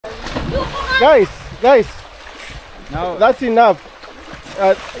Guys. Now that's enough.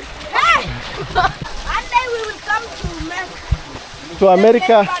 Hey! One day we will come to To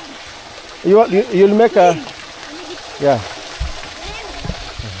America. America. You'll make a... Yeah.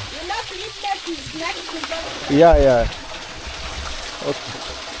 You know, Christmas is next to Yeah. Okay.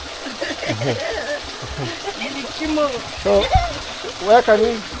 So, where can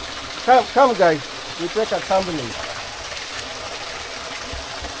we... Come guys. We take a thumbnail.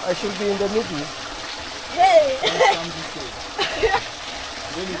 I should be in the middle. Hey!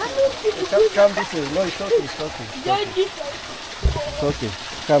 Come this way. No, it's okay. It's okay.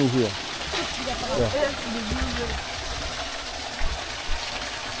 Come here. Yeah.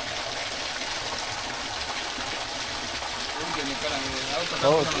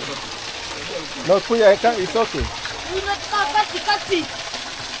 Oh, okay. No, Kuya, it's okay.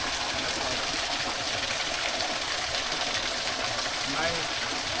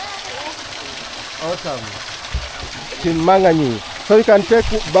 Awesome. Mangani. So you can take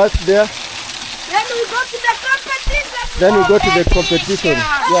bus there. Then we go to the competition.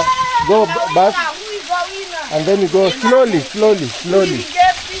 Yeah. Go bus. And then you go slowly. Yeah. Slowly.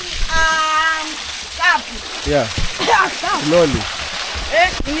 Slowly.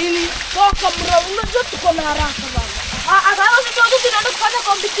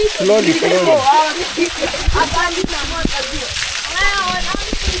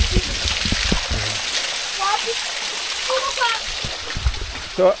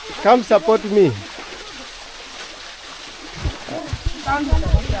 So come support me.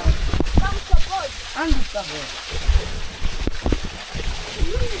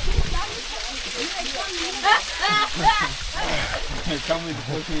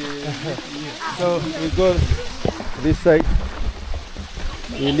 So we go this side.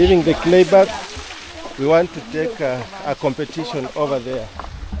 We're leaving the clay back. We want to take a competition over there.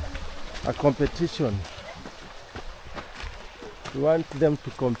 A competition. We want them to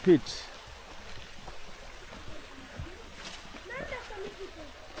compete.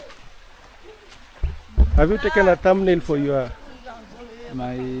 Have you taken a thumbnail for your...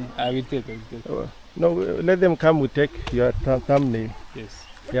 I will take. No, let them come, we take your thumbnail. Yes.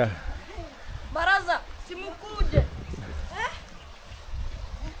 Yeah. Baraza, simukuje.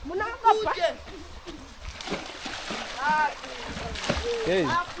 Munakuje. Hey.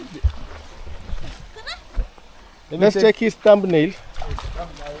 Let's check his thumbnail.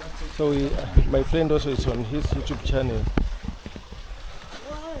 So my friend also is on his YouTube channel.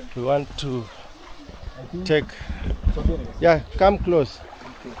 We want to take... Yeah, come close.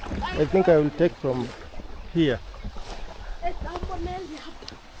 I think I will take from here.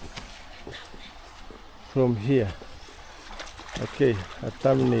 From here. Okay, a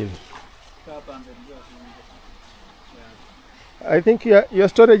thumbnail. I think your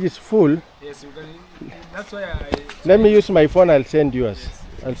storage is full. Yes, you can. That's why Let me use my phone, I'll send yours. Yes.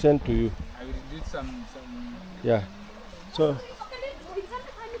 I'll send to you. I will do some. Yeah. So...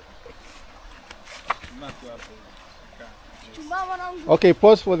 Okay,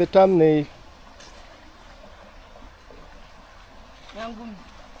 pause for the thumbnail.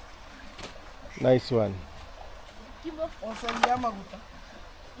 Nice one.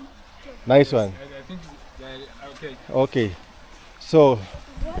 Nice one. Okay. So,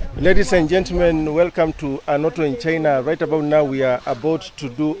 ladies and gentlemen, welcome to ANOTO in China. Right about now, we are about to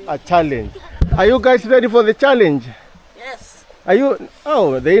do a challenge. Are you guys ready for the challenge? Yes. Are you?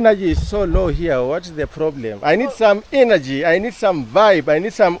 Oh, the energy is so low here. What's the problem? I need some energy. I need some vibe. I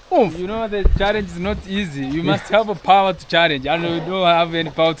need some oomph. You know, the challenge is not easy. You must have a power to challenge. And you don't have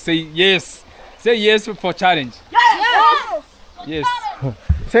any power to say yes. Say yes for challenge. Yes. Yes.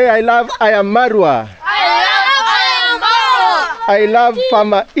 Say I am Marwa. I love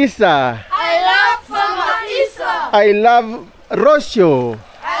Farmer Isa. I love Rosho.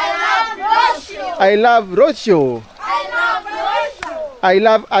 I love Rosho. I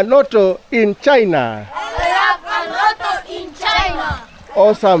love ANOTO in China.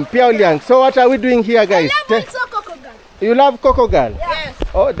 Awesome, Piao Liang. So what are we doing here, guys? Coco Girl. You love Coco Girl? Yes.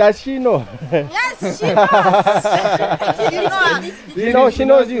 Oh, does she know? Yes, she knows. She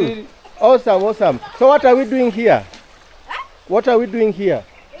knows you. Awesome. So what are we doing here? What are we doing here?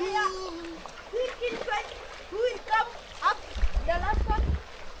 Who will come up the last one?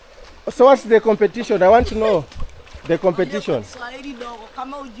 So what's the competition? I want to know the competition.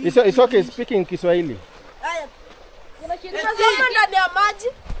 It's okay speaking Kiswahili. Tunazama ndani ya maji.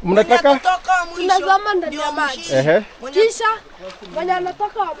 Mnataka? Tunazama ndani ya maji. Kisha mwenye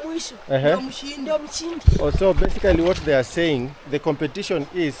anatoka mwisho ndio mshindi. So basically what they are saying, the competition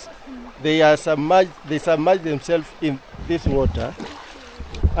is they submerge themselves in this water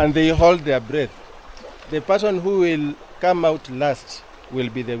and they hold their breath. The person who will come out last will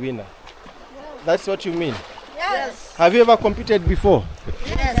be the winner. That's what you mean? Yes. Have you ever competed before?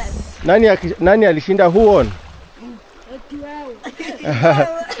 Yes. Nani alishinda? Who won?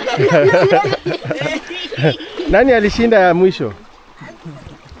 Nani alishinda ya mwisho?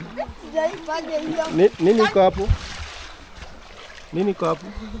 Nini iko hapo? Nini iko hapo?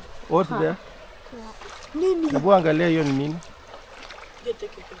 What's there? Hebu angalia hiyo ni nini?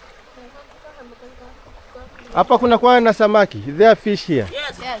 Hapa kuna kwa na samaki. Is there fish here?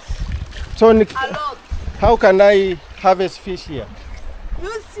 Yes. Yes. So a lot. How can I harvest fish here?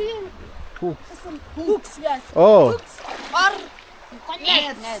 You see hooks, yes. Oh. Hooks or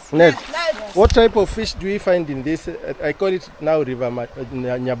nets. Net. What type of fish do we find in this? I call it now river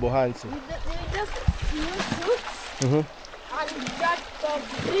Nyabohanse. We just use hooks and that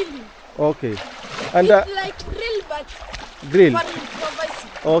drilling. Okay. And it's like drill but drill. for improvising.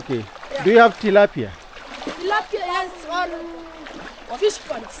 Okay. Yeah. Do you have tilapia? Tilapia has on fish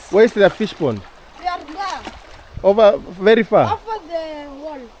ponds. Where is the fish pond? They are there. Over very far. Over the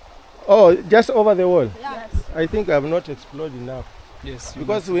wall. Oh, just over the wall. Yes. I think I have not explored enough. Yes.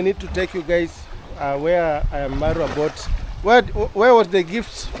 Because we need to take you guys where Maru bought. Where was the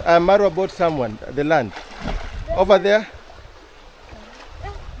gift Maru bought someone? The land? Over there?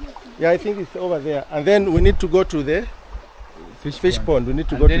 Yeah, I think it's over there. And then we need to go to the fish pond. We need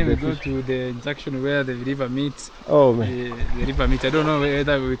to go to the then we go to the junction where the river meets. Oh man. The river meets. I don't know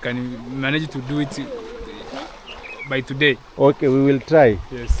whether we can manage to do it by today. Okay, we will try.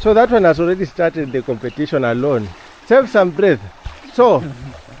 Yes. So that one has already started the competition alone. Save some breath. So,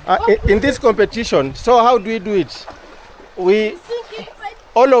 in this competition, so how do we do it? We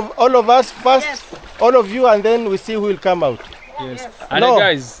all of us first, yes. All of you, and then we see who will come out. Yes. And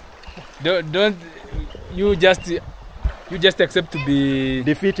guys, don't you just accept to be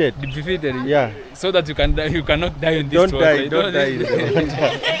defeated. Yeah. So that you cannot die in this. Don't die. Don't die.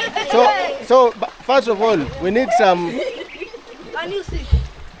 So first of all, we need some. Can you see?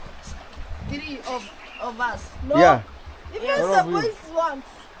 3 of us. No. Yeah. Even the boys once.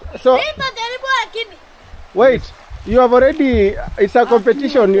 So wait, you have already. It's a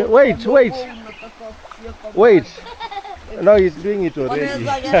competition. Wait. No, he's doing it already.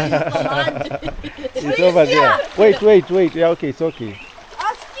 It's over there. Wait. Yeah, okay, it's okay.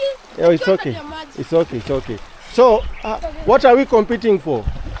 Yeah, it's okay. It's okay. So, what are we competing for?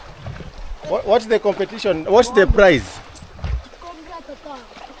 What's the competition? What's the prize?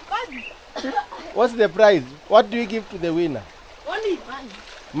 What's the prize? What do you give to the winner?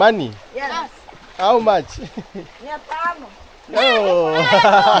 Money? Yes. How much? No.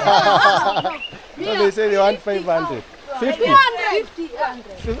 No, they say they want 500. 50.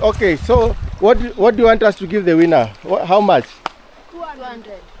 Okay, so what do you want us to give the winner? How much?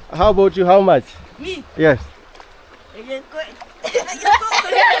 200. How about you? How much? Me? Yes.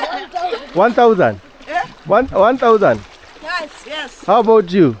 1,000. 1,000. Yes. How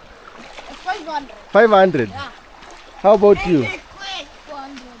about you? 500. 500. Yeah. How about you?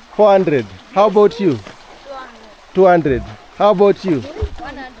 400. How about you? 200. How about you?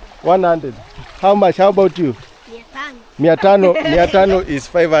 100. How much? How about you? 500 is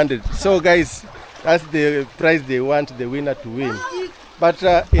 500. So guys, that's the prize they want the winner to win. But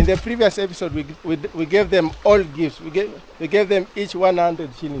in the previous episode, we gave them all gifts. We gave them each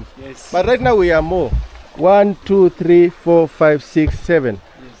 100 shillings. Yes. But right now we are more. 1, 2, 3, 4, 5, 6, 7. Yes.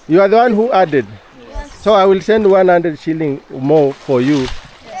 You are the one who added. Yes. So I will send 100 shilling more for you.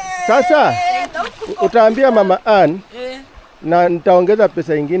 Sasa, utaambia Mama Ann na nitaongeza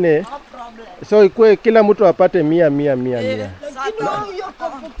pesa ingine. So ikue kila mtu apate 100.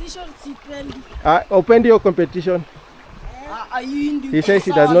 Open your competition. He says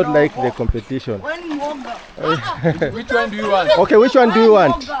he does not like the competition. Which one do you want? Okay, which one do you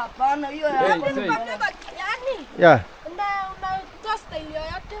want? Yeah.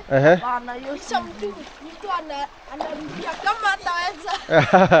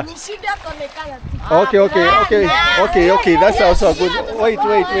 Okay. That's also a good. Wait.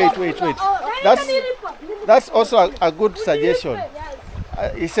 That's also a good suggestion.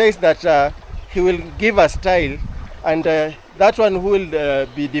 He says that he will give a style, and that one who will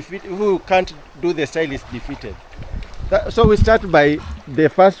be defeated, who can't do the style, is defeated. So we start by the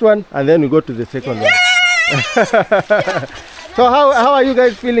first one, and then we go to the second one. So how are you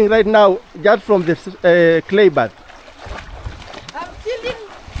guys feeling right now, just from the clay bath? I'm feeling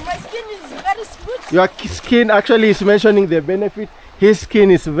my skin is very smooth. Your skin actually is mentioning the benefit. His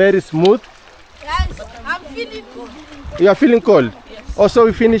skin is very smooth. Yes, I'm feeling cold. You are feeling cold? Yes. Also,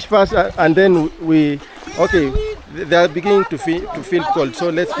 we finish first and then we... Okay, they are beginning to feel cold. So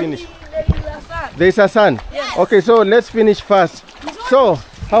let's finish. There is a sun. Yes. Okay, so let's finish first. So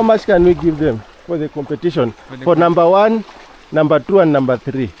how much can we give them for the competition? For number 1, number 2, and number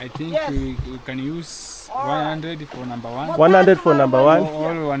 3. I think we can use 100 for number 1. 100 for number 1.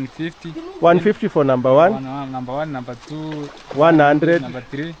 All 150. 150 for number 1. Number 1, number 2. 100. Number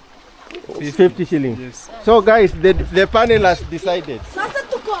 3. 50 shillings. Yes. So guys, the panel has decided.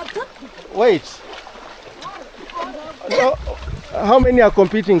 Wait. No, how many are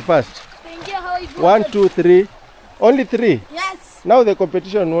competing first? 1, 2, 3. Only 3. Yes. Now the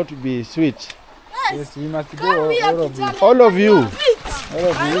competition won't be sweet. Yes, we must go. All of you. All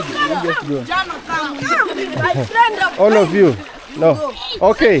of you. All of you. No.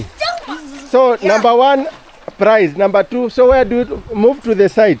 Okay. So number 1 prize. Number 2. So where do you move to the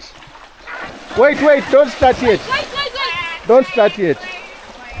side? Wait. Don't start yet. Don't start yet.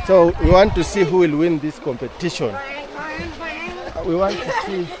 So we want to see who will win this competition. We want to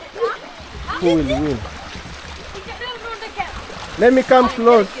see who will win. Let me come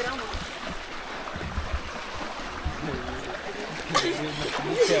close.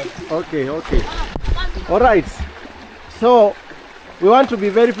 Okay. All right. So we want to be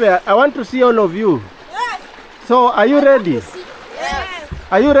very fair. I want to see all of you. Yes. So are you ready? Yes.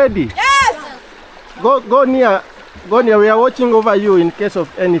 Are you ready? Yes. Go near. Go near. We are watching over you in case of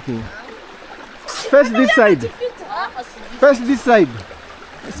anything. Face this side. Face this side.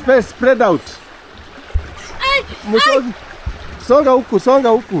 Space spread out. Songa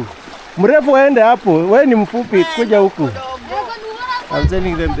huku. Mrefu aende hapo. Wewe ni mfupi, kuja huku. I'm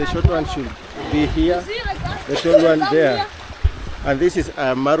telling them the short one should be here, the tall one there. And this is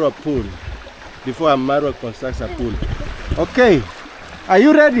a Marwa pool. Before a Marwa constructs a pool. Okay. Are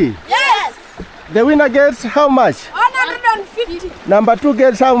you ready? Yes. The winner gets how much? 150. Number 2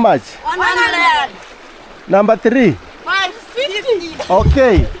 gets how much? 100. Number 3? 550.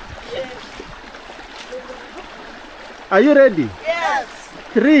 Okay. Are you ready? Yes.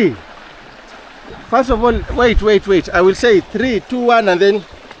 3. First of all, wait. I will say 3, 2, 1, and then.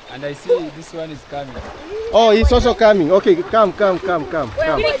 And I see this one is coming. Oh, he's also coming. Okay, come.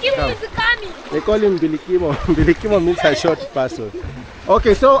 Bilikimo is coming. They call him Bilikimo. Bilikimo means a short person.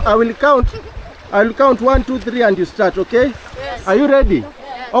 Okay, so I will count 1, 2, 3, and you start. Okay? Yes. Are you ready?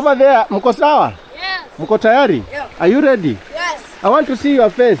 Yes. Over there, mko sawa? Yes. Mko tayari? Yeah. Are you ready? Yes. I want to see your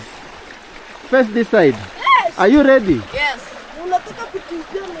face. Face this side. Yes. Are you ready? Yes.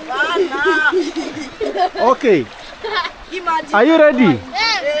 Okay. Are you ready?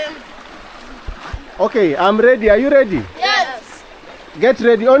 Yes. Okay, I'm ready. Are you ready? Yes. Get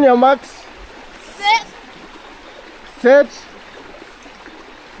ready. On your marks. Set.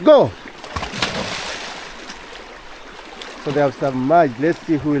 Go. So they have submerged. Let's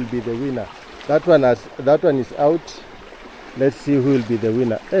see who will be the winner. That one is out. Let's see who will be the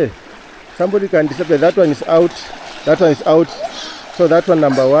winner. Hey, somebody can disappear. That one is out. That one is out. So that one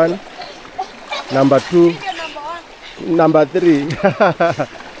number 1, number 2, number 3.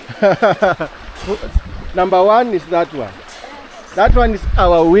 Number 1 is that one. That one is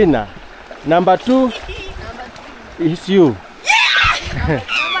our winner. Number 2 is you.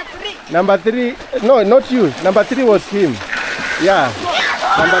 Number 3, no, not you. Number 3 was him. Yeah,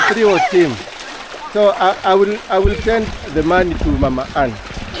 number 3 was him. So I will send the money to Mama Ann.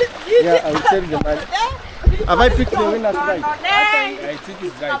 Yeah, I will send the money. Have I picked the winners right? I think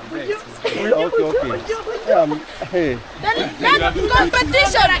it's right. Okay. Hey. Next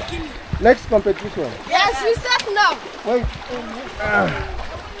competition. Next competition. Yes, we start now.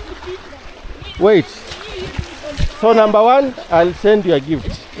 Wait. So number 1, I'll send you a gift.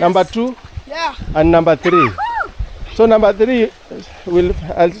 Yes. Number 2, yeah, and number 3. So number 3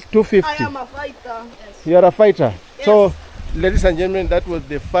 I'll 250. I am a fighter. Yes. You are a fighter. Yes. So, ladies and gentlemen, that was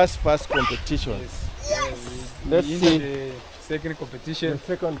the first competition. Yes. Let's see the second competition. the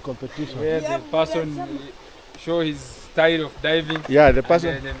second competition. Where the person show his style of diving. Yeah, the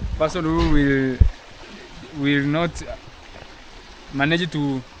person. And the person who will not manage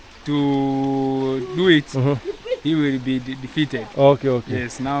to do it, he will be defeated. Okay.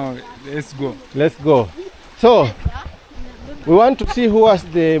 Yes. Now let's go. Let's go. So we want to see who has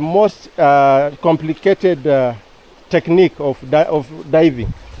the most complicated technique of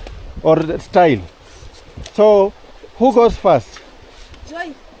diving or the style. So who goes first?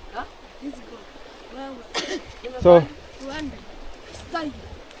 Joy. So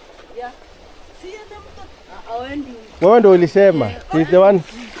wewe ndio ulisema. He's the one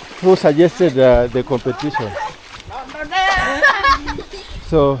who suggested the competition.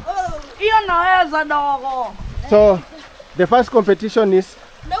 So the first competition is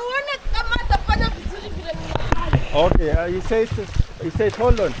Okay, he says,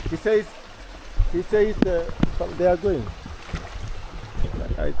 hold on. He says, they are going.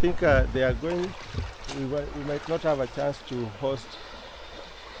 I think they are going. We might not have a chance to host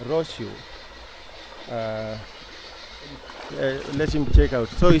Roshu. Let him check out.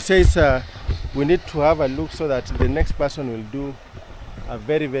 So he says we need to have a look so that the next person will do a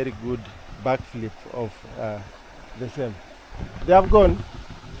very, very good backflip of the same. They have gone.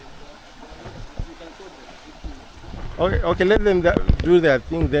 Okay, let them do their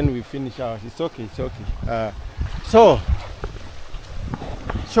thing, then we finish ours. It's okay. So,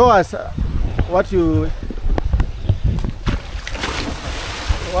 show us what you...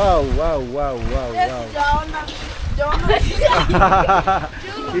 Wow.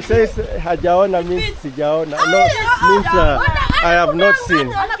 He says hajaona means sijaona. No, means I have not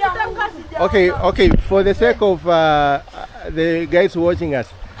seen. Okay, for the sake of the guys watching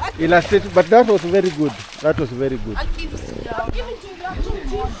us, illustrate, but that was very good.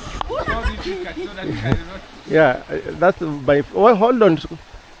 Yeah, that's my... Well, hold on.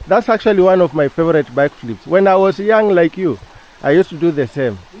 That's actually one of my favorite backflips. When I was young like you, I used to do the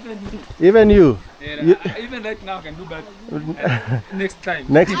same. Even you. Yeah, even right now I can do that. Next time.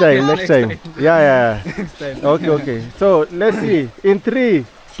 Next time. Yeah. Next time. Okay. So let's see. In 3,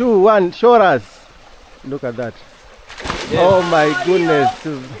 2, 1, show us. Look at that. Yeah. Oh my goodness.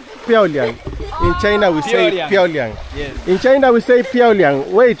 Piaoliang. In China we say Piaoliang. Yes. In China we say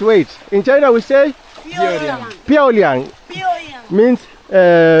Piaoliang. Wait. In China we say Piaoliang. Means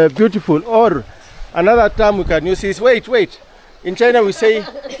beautiful. Or another term we can use is wait. In China we say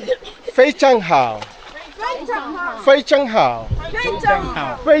Fei Chang Hao.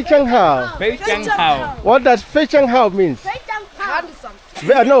 What does Fei Chang Hao means?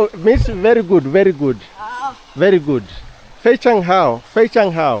 No, it means very good. Fei Chang Hao.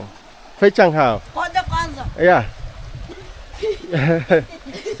 Yeah.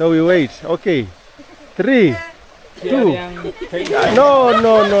 So we wait. Okay. 3, 2. No.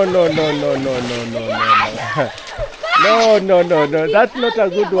 No. That's not a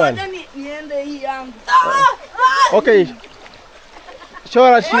good one. Okay. Show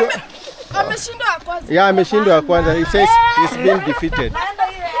us you. Yeah, ameshindwa kwanza. He says he's been defeated.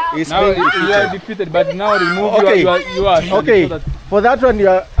 You are defeated, but now remove you are. Okay. For that one,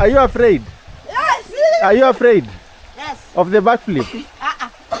 are you afraid? Yes. Are you afraid? Yes. Of the backflip?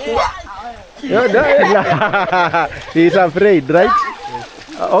 He's afraid, right?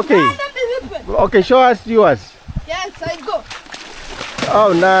 Okay. Okay, show us yours. Yes, I go.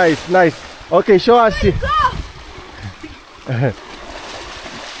 Oh, nice. Okay, show us.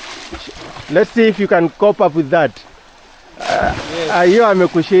 Let's see if you can cope up with that. You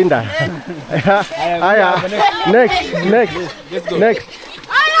amekushinda. Next.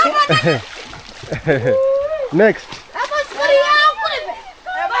 Next.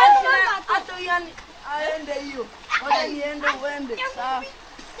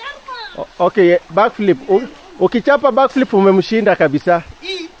 Okay, backflip. Ukichapa backflip umemshinda kabisa.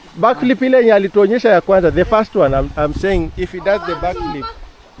 Backflip ile yenye alituonyesha ya kwanza, the first one, I'm saying if he does the backflip.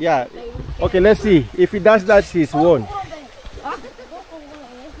 Yeah. Okay, let's see. If he does that, he's won.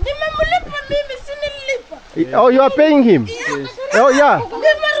 Oh, you are paying him? Yes. Oh, yeah.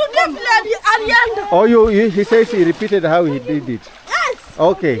 Oh, he says he repeated how he did it. Yes.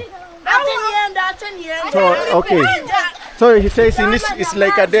 Okay. So, okay. So he says it's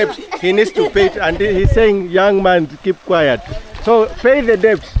like a debt. He needs to pay it, and he's saying, young man, keep quiet. So pay the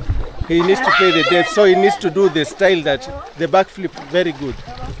debt. He needs to pay the debt. So he needs to do the style that the backflip very good.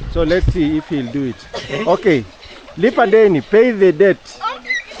 So let's see if he'll do it. Okay. Lipa deni, pay the debt.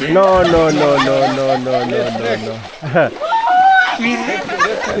 No. No.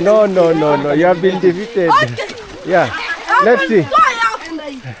 You have been defeated. Yeah. Let's see.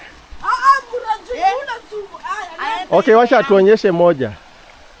 Okay, wacha tuonyeshe moja.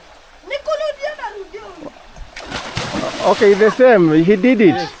 Okay, the same. He did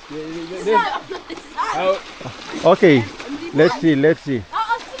it. Okay. Let's see.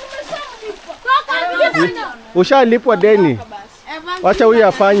 Ushalipwa deni. Wacha huyu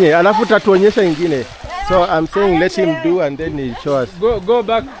afanye, alafu tatuonyesha ingine. So I'm saying let him do and then he show us. Go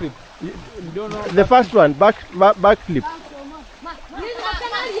back flip. You don't know. The first one, back flip.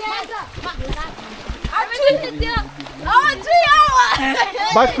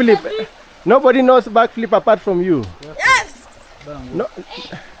 Back flip. Nobody knows back flip apart from you. Yes.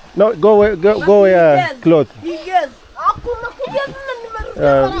 No, go wear clothes. Yes.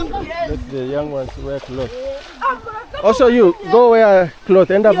 Let the young ones wear clothes. Also you, go wear clothes.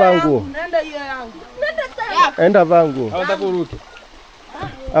 Enda vangu. Enda vangu.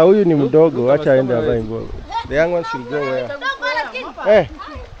 Huyu ni mdogo, acha aende avae nguo. The young one should go where? Hey.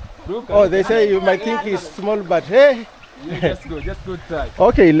 Oh, they say you might think it's small, but hey. Just go try.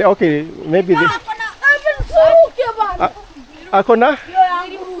 Okay, okay, maybe the akona,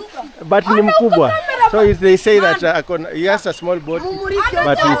 but ni mkubwa. So if they say that akona, he has a small boat,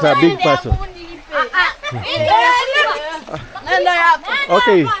 but he's a big person.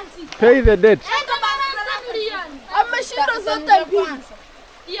 Okay, pay the debt.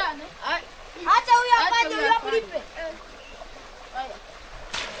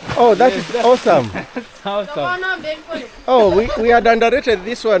 Oh, that is awesome. Oh, we had underrated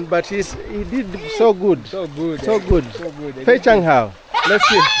this one, but he did so good. So good. So good. So good. Fei Chang Hao. Let's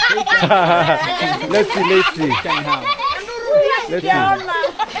see. Let's see. Let's see. Let's see.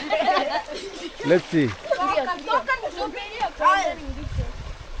 Let's see.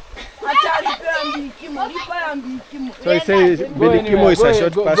 So he says Billy Kimo is a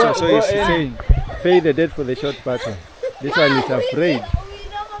short person, so he's saying pay the debt for the short person. This one is afraid.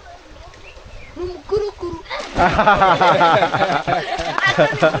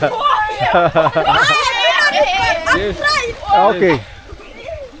 Okay.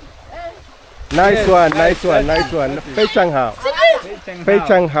 Nice one, nice one, nice one. Fei Chang Hao. Fei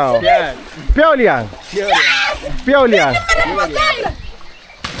Chang Hao. Piao Liang. Piao Liang.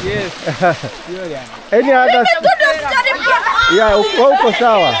 Yes. Any others? Yeah, uko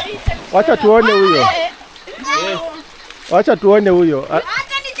sawa. Wacha tuone huyo. Wacha tuone huyo.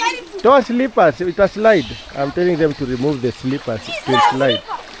 Those slippers, it will slide. I'm telling them to remove the slippers. It will slide.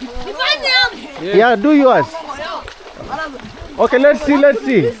 Yeah, do yours. Okay, let's see, let's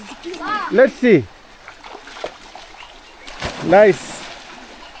see. Let's see. Nice.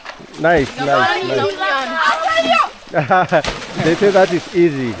 Nice, nice, nice. They say that is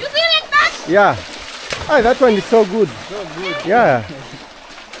easy. Yeah. Ah, that one is so good. So good. Yeah.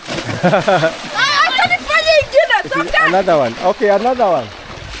 Another one. Okay, another one.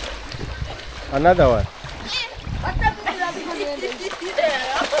 Another one.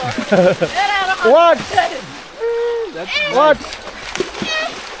 What? What?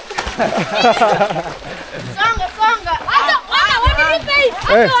 What did you say?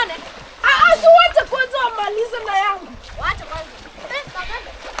 Hey.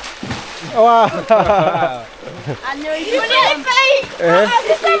 Wow.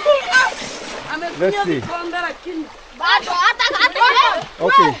 Let's see.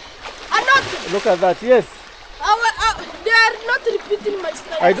 Okay. Look at that. Yes. They are not repeating my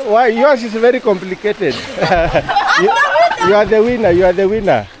style. Why? Yours is very complicated. you are the winner. You are the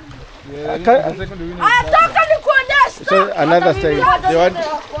winner. So another style.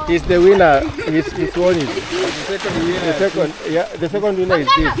 He's the winner. He's won it. The second, yeah, the second winner is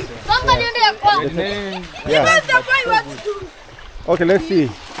this. Yeah. Okay, let's see.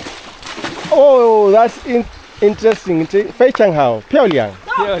 Oh, that's interesting. Fei Chang Hao, Piao Liang.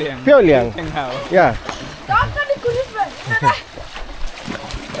 Piao Liang. Yeah.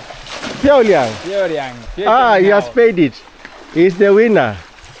 Piao Liang. Ah, he has paid it. He's the winner.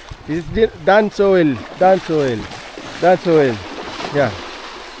 He's done so well. Done so well. Done so well. Yeah.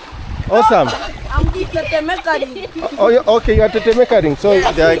 Awesome. Oh, okay, you are tetemekering, so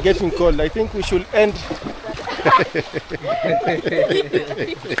they are getting cold. I think we should end.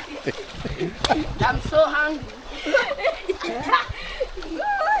 I'm so hungry.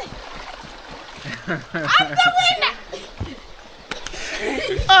 I'm the winner.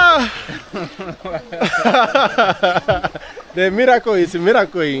 The miracle is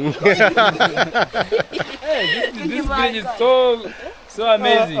miracling. Hey, this village is so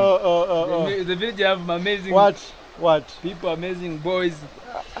amazing. The village have amazing. What? People, amazing boys.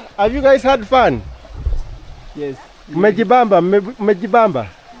 Have you guys had fun? Yes. Mejibamba.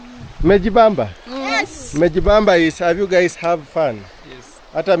 Yes. Mejibamba is, have you guys have fun? Yes.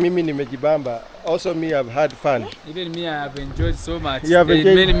 Hata mimi ni Mejibamba. Also me, I've had fun. Even me, I have enjoyed so much. You have It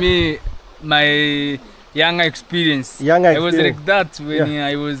enjoyed made me my younger experience. I was like that when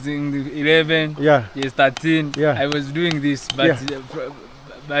I was in 11, yeah. Yes, 13. Yeah. I was doing this, but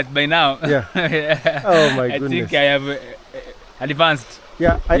but by now, yeah. Oh my goodness. I think I have advanced.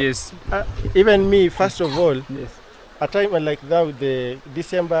 Yeah. Yes. Even me, first of all, yes. A time like that, with the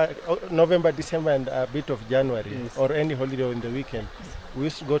November, December, and a bit of January, yes. Or any holiday in the weekend, we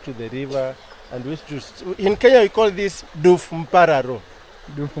used to go to the river, and we used to. In Kenya, we call this Dufumpararo.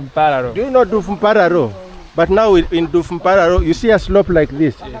 Dufumpararo. Do you know Dufumpararo? But now in Dufumpararo, you see a slope like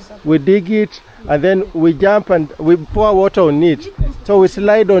this. Yes. We dig it, and then we jump and we pour water on it. So we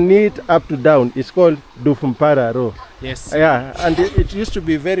slide on it up to down. It's called Dufumpararo. Yes. Yeah, and it used to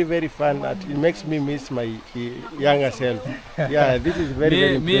be very, very fun. And it makes me miss my younger self. Yeah, this is very,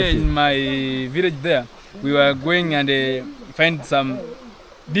 very impressive. Me in my village there, we were going and find some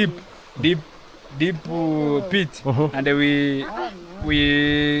deep pit, and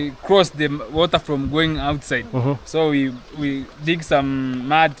we crossed the water from going outside. So we dig some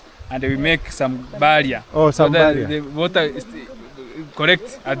mud and we make some barrier. Oh, some so that barrier. The water is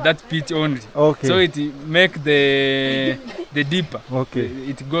correct at that pit only. Okay. So it make the deeper. Okay.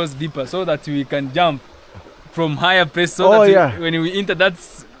 It goes deeper so that we can jump from higher place. So that when we enter that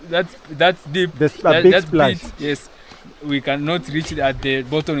deep, that splash. Pit, yes, we cannot reach it at the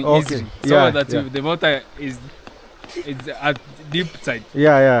bottom easily. So that the water is at deep side.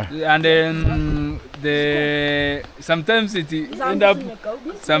 And then sometimes it end up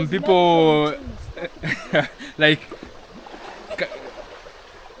some people like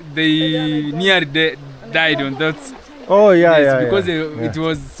they nearly died on that. Because it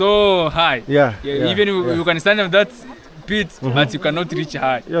was so high. Even you can stand on that pit, but you cannot reach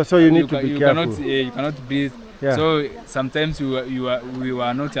high. So you need to be careful. You cannot breathe. So sometimes we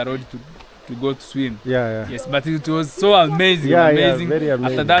were not allowed to go to swim. Yes, but it was so amazing. Very amazing.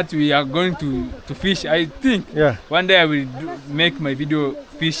 After that, we are going to fish. I think one day I will make my video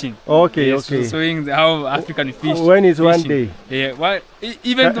fishing. Okay. Showing how African fish. When is fishing. one day?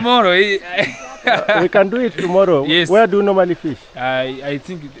 Even tomorrow. We can do it tomorrow. Yes. Where do you normally fish? I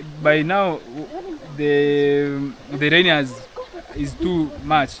think by now the rain is too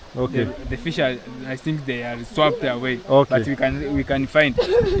much. The fish are, I think they are swapped away. But we can find.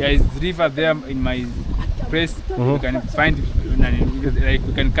 There is river there in my place. We can find, like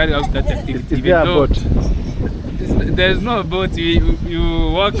we can carry out that activity. Is there a boat? There's no boat.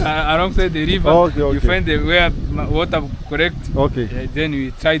 You walk alongside the river. You find where water correct. Then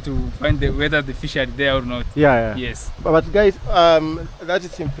we try to find whether the fish are there or not. Yes. But guys, that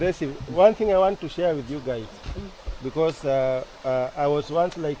is impressive. One thing I want to share with you guys, because I was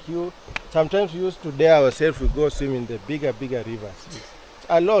once like you. Sometimes we used to dare ourselves to go swim in the bigger rivers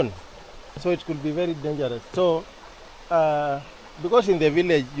alone. So it could be very dangerous. So because in the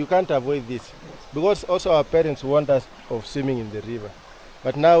village you can't avoid this, because also our parents warned us of swimming in the river.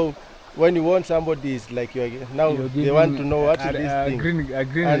 But now when you want somebody is like you again, now they want to know what is this thing.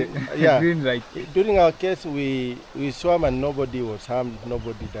 Green light. During our case we swam and nobody was harmed,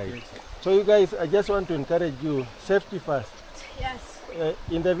 nobody died. So you guys, I just want to encourage you, safety first. Yes.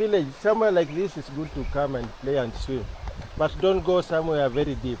 In the village, somewhere like this is good to come and play and swim. But don't go somewhere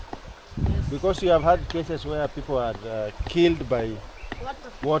very deep. Because you have had cases where people are killed by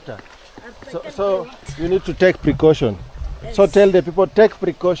water. So you need to take precaution. So tell the people, take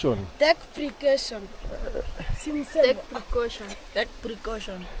precaution. Take precaution. Take precaution. Take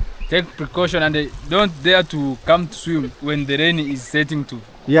precaution. Take precaution and don't dare to come to swim when the rain is setting to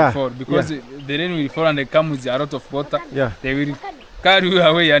fall, because the rain will fall and they come with a lot of water. They will carry you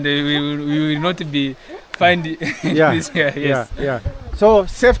away and we will not be find this here. So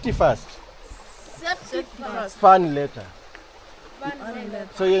safety first. Safety first. Fun later.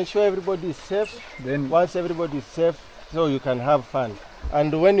 So you ensure everybody is safe. Then once everybody is safe, so you can have fun.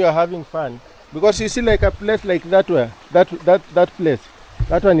 And when you are having fun, because you see like a place like that where that place,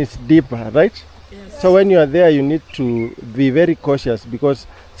 that one is deeper, right? Yes. So when you are there, you need to be very cautious, because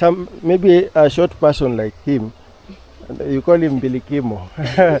maybe a short person like him, you call him Bilikimo,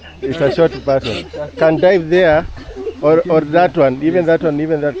 it's a short person, can dive there, or that one, even that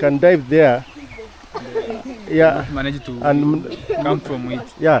can dive there. Manage to come from it.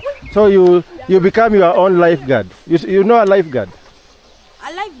 So you become your own lifeguard. You know a lifeguard?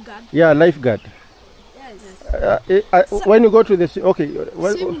 A lifeguard? Yeah, a lifeguard. Yes. When you go to the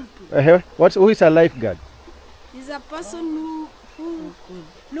who is a lifeguard? He's a person who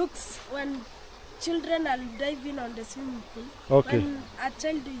looks when children are diving on the swimming pool. When a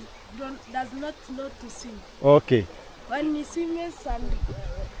child does not know to swim. When he swims and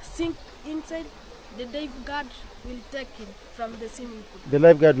sink inside, the lifeguard will take him from the swimming pool. The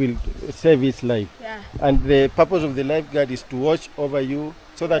lifeguard will save his life. And the purpose of the lifeguard is to watch over you,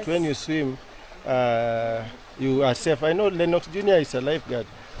 so that when you swim, you are safe. I know Lennox Jr. is a lifeguard,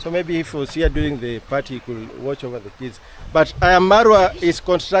 so maybe if he was here during the party, he could watch over the kids. But Marwa is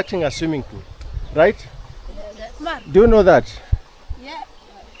constructing a swimming pool, right? Do you know that? Yeah.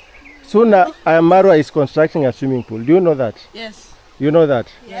 Soon Marwa is constructing a swimming pool. Do you know that? Yes. You know that?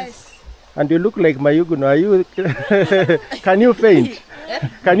 Yes. And you look like Mayuguno. Are you? Can you faint?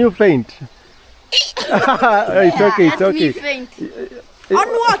 Can you faint? It's okay. It's okay. Faint. On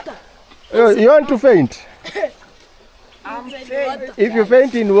water. You want to faint? If you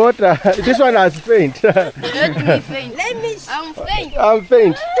faint in water, this one has faint. Let me faint. I'm faint. I'm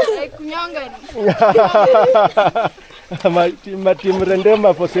faint. Like Kunyanga. Matim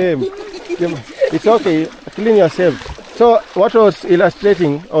Rendema for same. It's okay. Clean yourself. So what was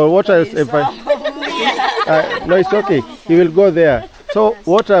illustrating, or what was... no, it's okay. He will go there. So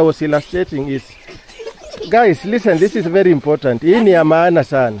what I was illustrating is, guys, listen, this is very important. Hii ni ya maana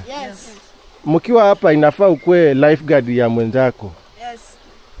sana. Yes. Mkiwa hapa inafaa ukue lifeguard ya mwenzako. Yes.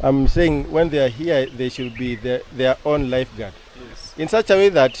 I'm saying when they are here, they should be their own lifeguard. Yes. In such a way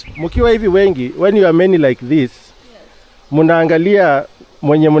that mkiwa hivi wengi, when you are many like this, munaangalia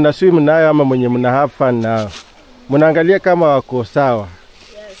mwenye muna swim nayo ama mwenye muna have fun nao. Munaangalia kama wako sawa.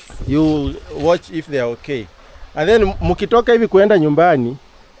 Yes. You watch if they are okay. And then mkitoka hivi kuenda nyumbani,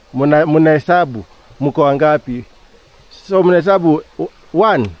 muna hesabu mko wangapi. So muna hesabu 1,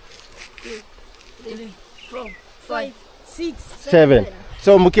 3, 4, 5, 6, 7.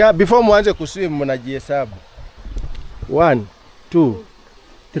 So before muanze kuswim mnajihesabu. 1, 2,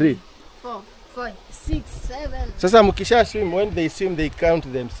 3, 4, 5, 6, 7. Sasa mkisha swim, when they swim they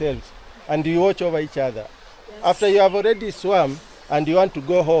count themselves and you watch over each other. Yes. After you have already swum and you want to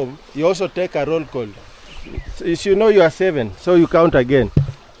go home, you also take a roll call. So you know you are 7, so you count again. 1,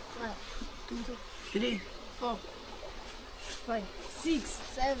 2, 3, 4, 5, 6,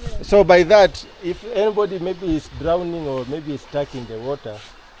 7. So by that, if anybody maybe is drowning or maybe is stuck in the water,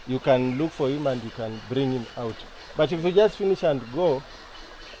 you can look for him and you can bring him out. But if you just finish and go,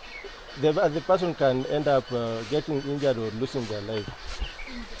 the person can end up getting injured or losing their life.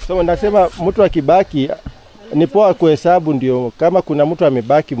 So unasema mtu akibaki ni poa kuhesabu, ndio kama kuna mtu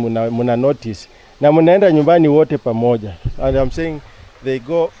amebaki muna notice na mnaenda nyumbani wote pamoja. And I'm saying they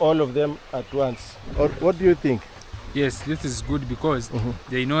go all of them at once. Or what do you think? Yes, this is good because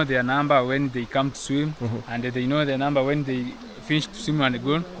they know their number when they come to swim, and they know their number when they finish to swim and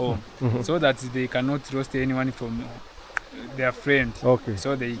go home, so that they cannot roast anyone from their friend. Okay.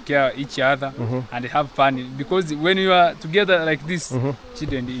 So they care each other and they have fun, because when you are together like this,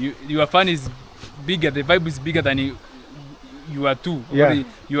 children, your fun is bigger, the vibe is bigger than you are two. Yeah.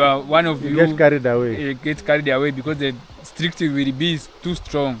 You are one of you get carried away. Get carried away because the strictly will be too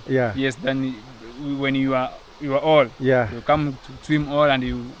strong. Yeah. Yes, then when you are all. Yeah. You come to swim all and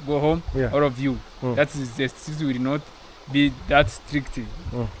you go home. Yeah. All of you. That is the strictly will not be that strict.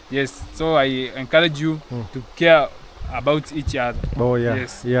 Yes. So I encourage you to care about each other. Oh yeah.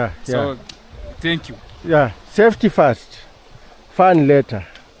 Yes. Yeah. So thank you. Yeah. Safety first, fun later.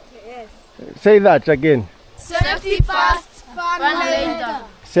 Yes. Say that again. Safety first, fun later.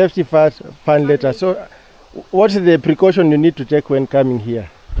 Safety first, fun later. So what is the precaution you need to take when coming here?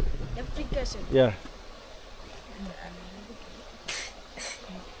 The precaution? Yeah.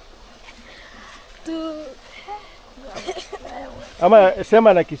 Ama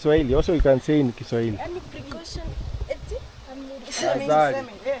sema na Kiswahili. Also you can say in Kiswahili. Any precaution?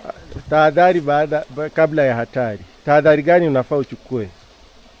 Tahadhari kabla ya hatari. Tahadhari gani unafaa uchukue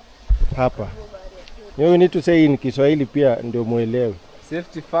hapa? You need to say in Kiswahili pia ndio muelewe.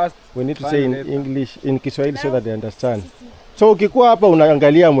 Safety first. We need to say in English, in Kiswahili, so that they understand. So ukikuwa hapa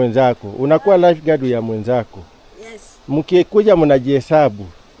unaangalia mwenzako, unakuwa lifeguard ya mwenzako. Yes. Mkikuja mnajihesabu.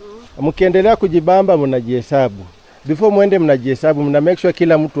 Mkiendelea kujibamba mnajihesabu. Before muende mnajihesabu, mna make sure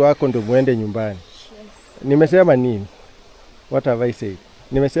kila mtu wako ndio muende nyumbani. Yes. Nimesema nini? What have I said?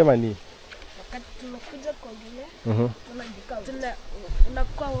 Nimesema nini? Wakati tunakuja kuogelea,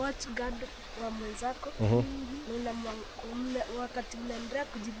 unakuwa watch guard wa mwenzako. Wakati mnaendelea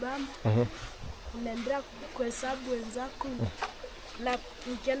kujibamba, mnaendelea kuhesabu wenzako. Na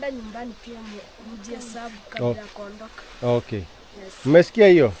mkienda nyumbani pia mjihesabu kabla ya kuondoka. Okay. Yes. Mmesikia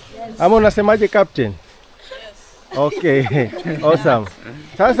hiyo? Yes. Ama unasemaje captain? Okay, awesome.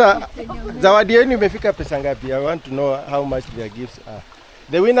 Sasa zawadi yenu imefika pesa ngapi? I want to know how much their gifts are.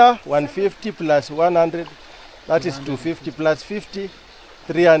 The winner 150 plus 100, that is 250 plus 50,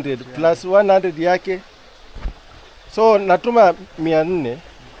 300 plus 100 yake. So natuma 400,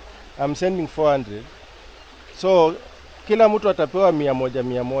 I'm sending 400. So kila mtu atapewa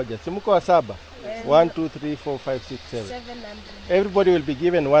 100. Si mko wa 7? 1 2 3 4 5 6 7. Everybody will be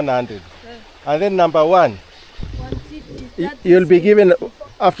given 100. And then number 1, you'll be given,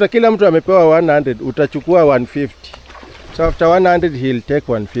 after kila mtu amepewa 100, utachukua 150. So after 100 he'll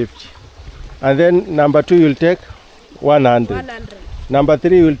take 150. And then number 2 you'll take 100. Number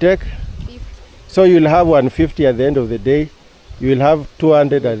 3 you'll take 50. So you'll have 150 at the end of the day. You will have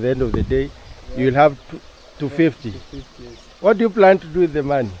 200 at the end of the day. You will have 250. What do you plan to do with the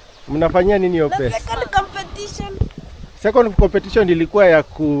money? Mnafanyia nini hiyo pesa? Second competition. Second competition ilikuwa ya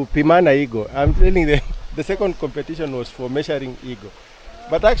kupimana ego. I'm telling them the second competition was for measuring ego.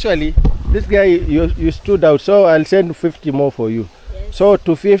 But actually, this guy, you stood out, so I'll send 50 more for you. Yes. So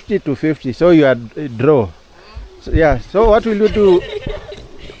 250, 250, so you are draw. So, yeah, so what will you do?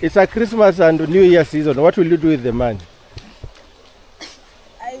 It's a Christmas and New Year season. What will you do with the money?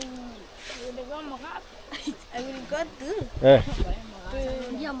 I will go to.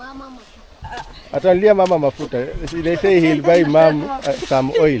 Atalia mama mafuta. They say he'll buy mom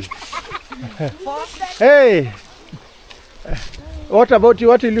some oil. Hey! What about you?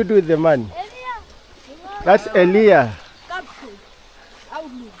 What will you do with the money? That's Elia.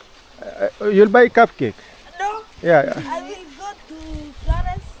 You'll buy cupcake? No. Yeah. I will go to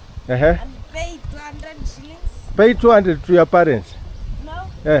Florence and pay 200 shillings. Pay 200 to your parents?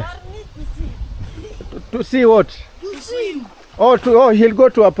 No. Yeah. For me to see. To see what? To swim. Oh, he'll go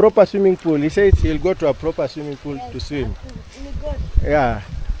to a proper swimming pool. He says he'll go to a proper swimming pool to swim. Yeah.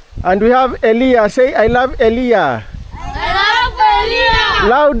 And we have Elia. Say, I love Elia. I love Elia.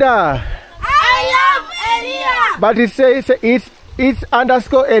 Louder. I love Elia. But it says it's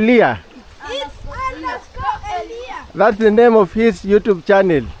underscore Elia. It's underscore Elia. That's the name of his YouTube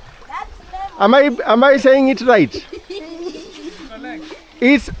channel. That's name. Am I saying it right?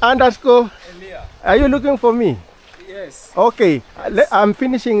 It's underscore Elia. Are you looking for me? Yes. Okay. I'm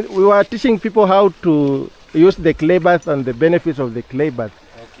finishing. We were teaching people how to use the clay bath and the benefits of the clay bath.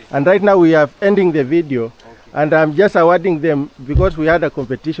 Okay. And right now we are ending the video. Okay. And I'm just awarding them because we had a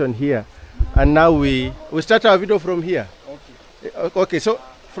competition here. And now we start our video from here. Okay. Okay, so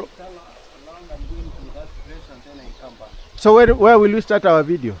where will we start our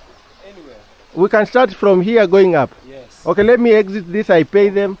video? Anywhere. We can start from here going up. Yes. Okay, let me exit this. I pay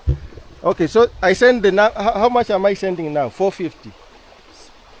them. Okay, so I send the now. How much am I sending now? 450.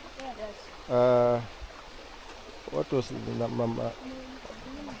 What was the number?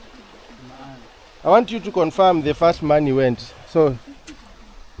 I want you to confirm the first money went. So,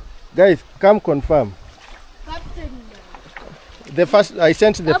 guys, come confirm. The first, I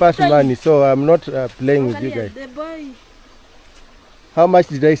sent the first money, so I'm not playing with you guys. The boy. How much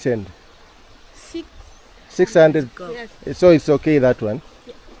did I send? 600. Yes. So it's okay that one.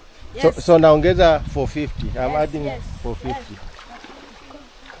 Yes. So naongeza 450. I'm adding yes, 450.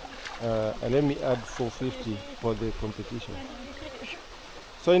 Let me add 450 for the competition.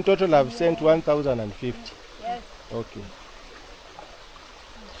 So in total I've sent 1,050. Yes. Okay.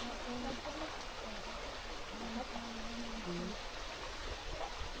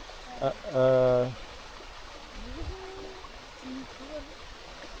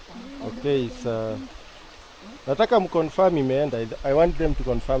 Okay, it's nataka mconfirm imeenda. I want them to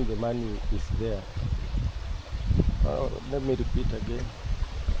confirm the money is there. Let me repeat again.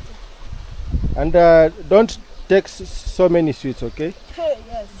 And don't take so many sweets, okay?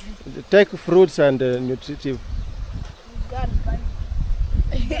 Yes. Take fruits and nutritive.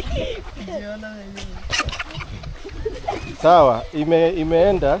 Sawa,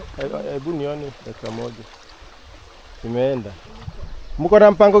 imeenda. Hebu nione dakika moja. Imeenda. Mko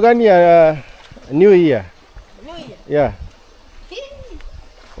na mpango gani ya New Year? New Year? Yeah.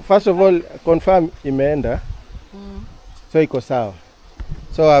 First of all, confirm imeenda. So iko sawa.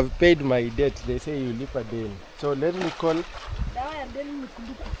 So I've paid my debt. They say you lipa deni. So let me call.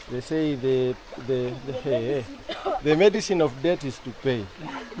 They say the medicine of debt is to pay.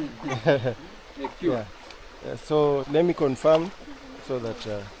 Yeah. So let me confirm so that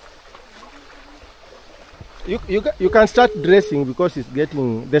you can start dressing because it's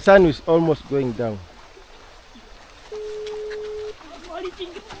getting, the sun is almost going down.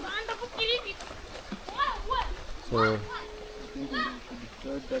 So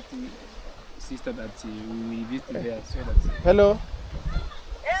that sister that we visit there so that hello.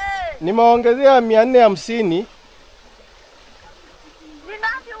 Nimeongezea 450.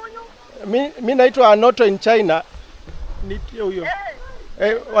 Mimi naitwa ANOTO in China. Nitie huyo.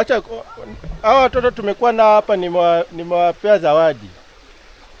 Wacha hao watoto tumekuwa na hapa nimewapea zawadi.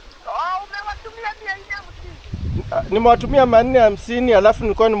 Umewatumia 450. Nimewatumia 450 alafu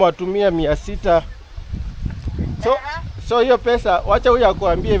nilikuwa nimewatumia 600. So hiyo pesa wacha huyo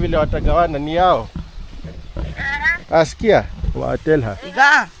akuambie vile watagawana ni yao. Asikia? Wa tell her.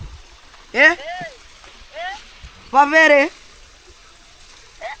 Iga. Pavere.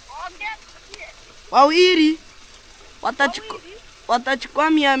 Wawili watachukua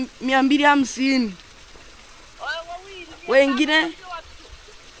 250. Wengine 250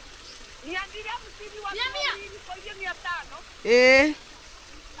 500.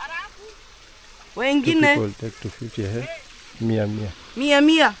 Wengine take 250 100.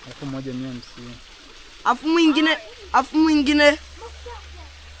 100. Afu mwingine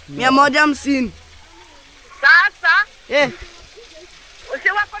 150. Sasa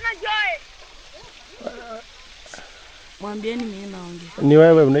usiwako na Joy. Mwambieni mimi naongea. Ni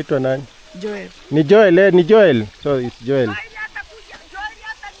wewe unaitwa nani? Joel. Ni Joel, ni Joel. So it's Joel. Joy atakuja. Joy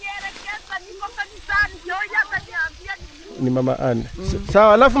Ni Mama Ann.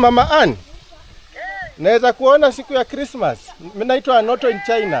 Sawa, alafu Mama Ann. Naweza kuona siku ya Christmas. Mimi naitwa ANOTO in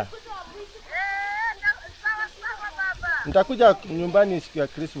China. Nitakuja nyumbani siku ya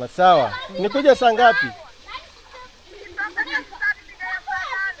Christmas. Sawa. Nikuja saa ngapi?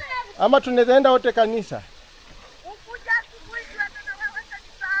 Ama tunaenda wote kanisa?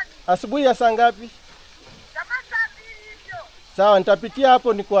 Asubuhi ya saa ngapi? Sawa, nitapitia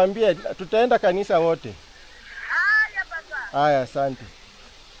hapo nikuambie tutaenda kanisa wote. Haya, asante.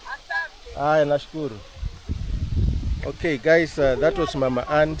 Haya, nashukuru. Okay, guys, that was Mama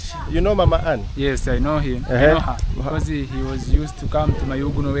Ann. You know Mama Ann? Yes, I know him. I know her. Because he was used to come to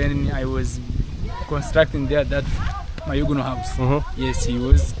Mayuguno when I was constructing there that Mayuguno house. Yes, he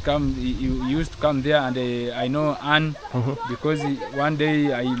used to come there, and I know Ann because one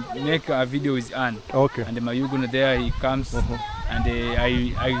day I make a video with Ann. Okay. And the Mayuguno there, he comes and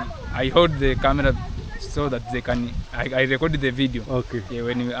I hold the camera so that they can. I recorded the video. Okay. Yeah,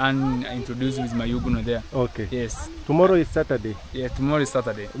 when Ann introduced with Mayuguno there. Okay. Yes. Tomorrow is Saturday. Yeah, tomorrow is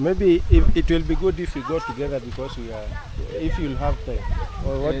Saturday. Maybe it will be good if we go together because we are. If you'll have time.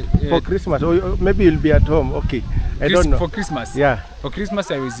 Or what, for Christmas, or maybe you'll be at home. Okay. I don't know. For Christmas. Yeah. For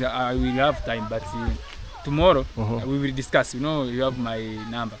Christmas, I will have time, but tomorrow we will discuss. You know, you have my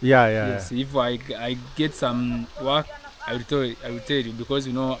number. Yeah. Yes. If I get some work, I will tell you because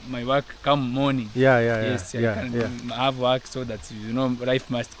you know my work come morning. Yes, I can have work so that you know life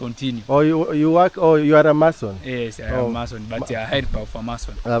must continue. Oh, you work? Oh, you are a mason. Yes, I am a mason, but a helper of a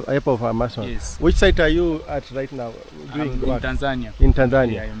mason. Helper of a mason. Yes. Which site are you at right now? Doing work? In Tanzania. In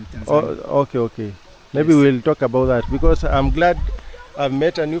Tanzania. Yeah, I am in Tanzania. Oh, okay. Maybe we'll talk about that because I'm glad I've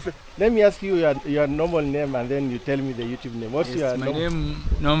met a new friend. Let me ask you your normal name and then you tell me the YouTube name. What's your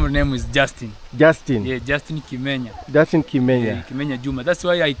normal name is Justin. Justin. Yeah, Justin Kimenya. Justin Kimenya. Yeah, Kimenya Juma. That's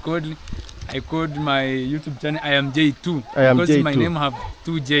why I called my YouTube channel I am J2. I am because J2. My name have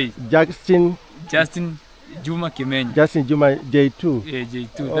 2 J. Justin Juma Kimenya. Justin Juma J2. Yeah,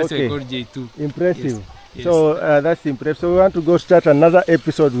 J2. That's why I called J2. Impressive. Yes. So that's impressive. So we want to go start another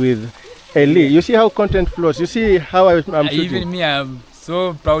episode with Eli. You see how content flows. You see how I'm shooting. Even me, I'm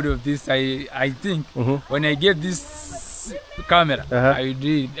so proud of this. I think when I get this camera, I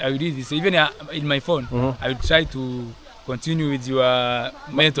will do this. Even in my phone, I will try to continue with your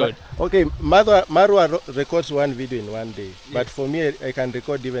method. Okay, Marwa records one video in one day, but for me, I can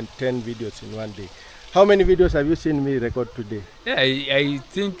record even 10 videos in one day. How many videos have you seen me record today? Yeah, I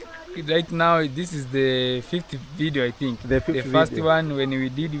think right now this is the 50th video. I think the first one when we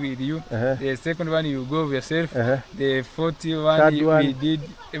did with you, the second one you go yourself, the 41 we did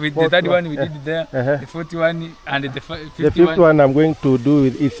with the third one we did there, the 41 and the 50th one I'm going to do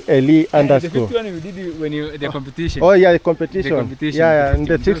with it's Eli underscore. The 50th one we did when the competition. Oh yeah, the competition. Yeah, and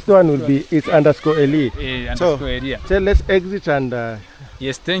the 6th one will be it's underscore Eli. Underscore Eli. So let's exit and.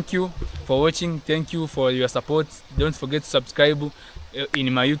 Yes, thank you for watching. Thank you for your support. Don't forget to subscribe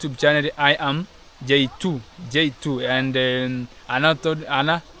in my YouTube channel. I am J2 and ANOTO in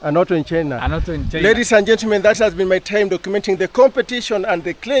China. ANOTO in China. Ladies and gentlemen, that has been my time documenting the competition and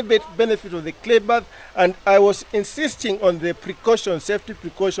the clay bath benefit of the clay bath, and I was insisting on the precautions, safety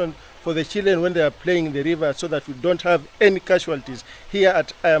precautions for the children when they are playing in the river so that we don't have any casualties here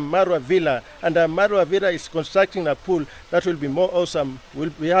at Marwa Villa. And Marwa Villa is constructing a pool that will be more awesome. We'll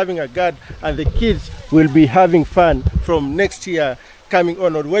be having a guard and the kids will be having fun from next year coming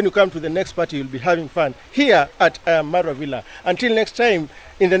on. Or when you come to the next party, you'll be having fun here at Marwa Villa. Until next time,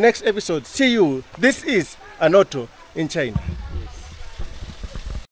 in the next episode, see you. This is ANOTO in China.